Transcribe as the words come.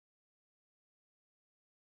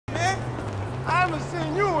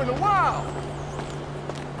seen you in a while.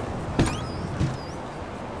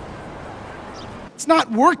 It's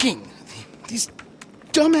not working. These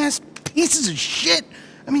dumbass pieces of shit.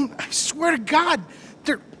 I mean, I swear to God,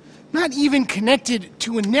 they're not even connected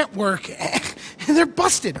to a network, and they're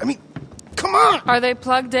busted. I mean, come on! Are they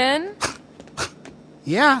plugged in?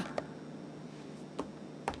 Yeah.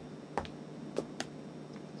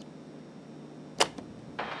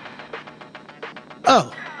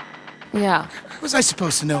 Oh. Yeah. What was I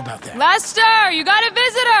supposed to know about that? Lester, you got a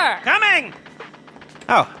visitor! Coming!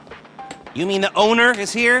 Oh, you mean the owner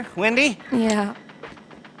is here, Wendy? Yeah.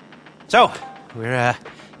 So, we're,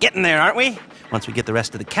 getting there, aren't we? Once we get the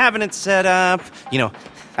rest of the cabinets set up, you know,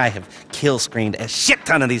 I have kill-screened a shit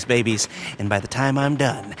ton of these babies, and by the time I'm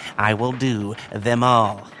done, I will do them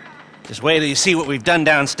all. Just wait till you see what we've done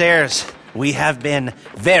downstairs. We have been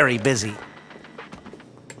very busy.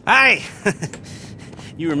 Hi!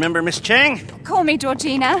 You remember Miss Chang? Call me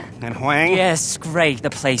Georgina. And Huang? Yes, great.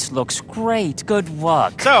 The place looks great. Good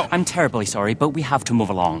work. So? I'm terribly sorry, but we have to move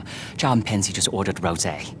along. John Pensy just ordered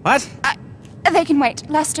rosé. What? They can wait.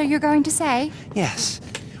 Lester, you're going to say? Yes.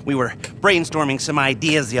 We were brainstorming some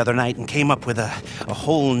ideas the other night and came up with a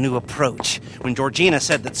whole new approach. When Georgina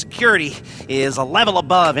said that security is a level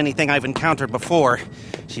above anything I've encountered before,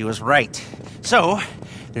 she was right. So,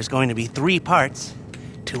 there's going to be 3 parts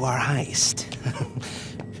to our heist.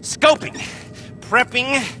 Scoping,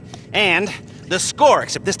 prepping, and the score.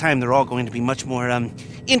 Except this time they're all going to be much more,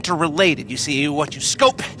 interrelated. You see, what you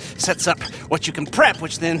scope sets up what you can prep,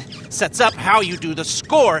 which then sets up how you do the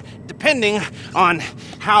score. Depending on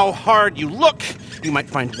how hard you look, you might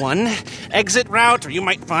find one exit route, or you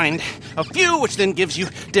might find a few, which then gives you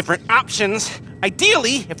different options.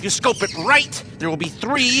 Ideally, if you scope it right, there will be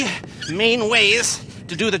 3 main ways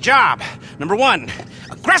to do the job. Number 1,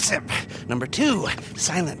 aggressive. Number 2,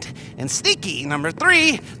 silent and sneaky. Number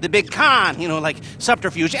 3, the big con, you know, like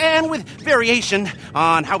subterfuge, and with variation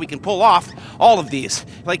on how we can pull off all of these.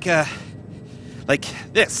 Like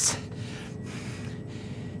this.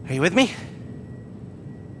 Are you with me?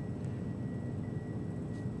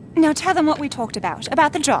 Now tell them what we talked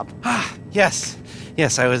about the job. Yes.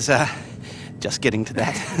 Yes, I was, just getting to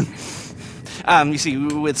that. You see,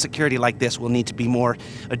 with security like this, we'll need to be more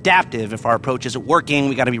adaptive. If our approach isn't working,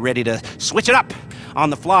 we gotta be ready to switch it up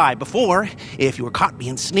on the fly. Before, if you were caught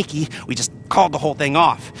being sneaky, we just called the whole thing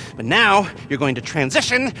off. But now, you're going to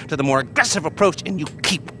transition to the more aggressive approach, and you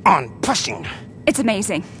keep on pushing. It's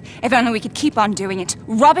amazing. If only we could keep on doing it.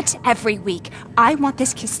 Rob it every week. I want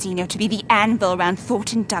this casino to be the anvil around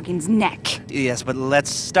Thornton Duggan's neck. Yes, but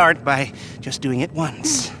let's start by just doing it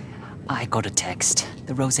once. I got a text.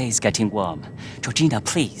 The rosé's getting warm. Georgina,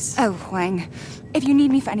 please. Oh, Huang. If you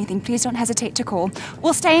need me for anything, please don't hesitate to call.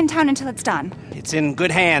 We'll stay in town until it's done. It's in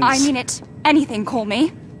good hands. I mean it. Anything, call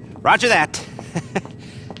me. Roger that.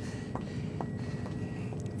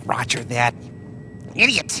 Roger that.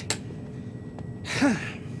 Idiot.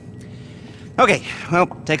 Okay, well,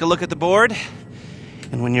 take a look at the board.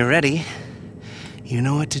 And when you're ready, you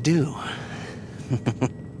know what to do.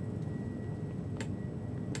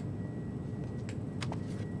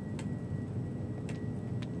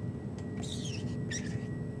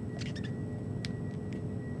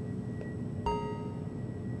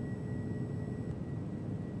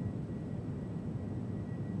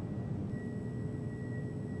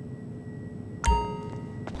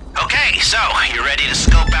 So, you're ready to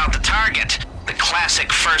scope out the target. The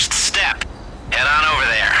classic first step. Head on over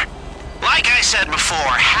there. Like I said before,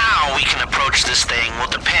 how we can approach this thing will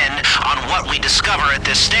depend on what we discover at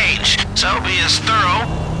this stage. So be as thorough.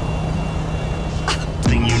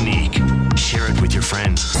 Something unique. Share it with your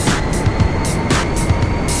friends.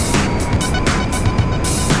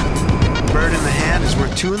 Bird in the hand is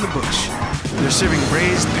worth 2 in the bush. They're serving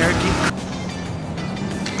braised parakeet.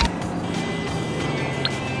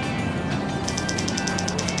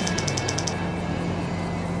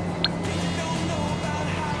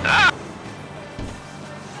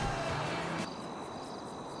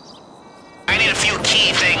 I need a few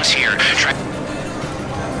key things here.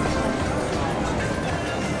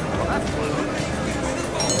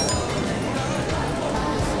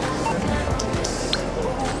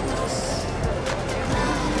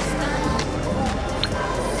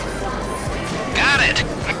 Got it.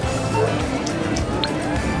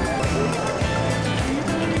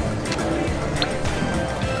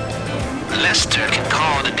 Lester can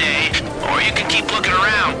call it a day, or you can keep looking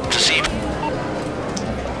around to see if...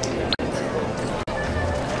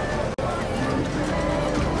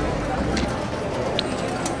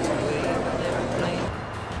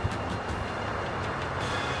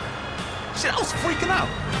 Shit, I was freaking out.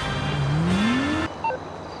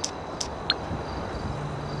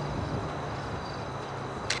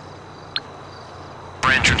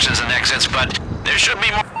 exits, but there should be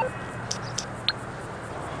more.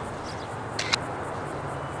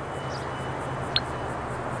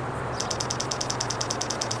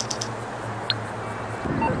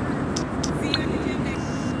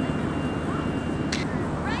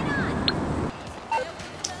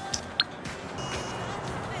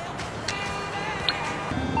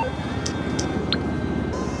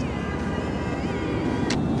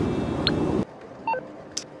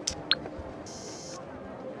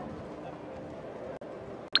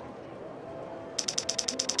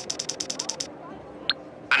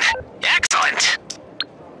 Excellent.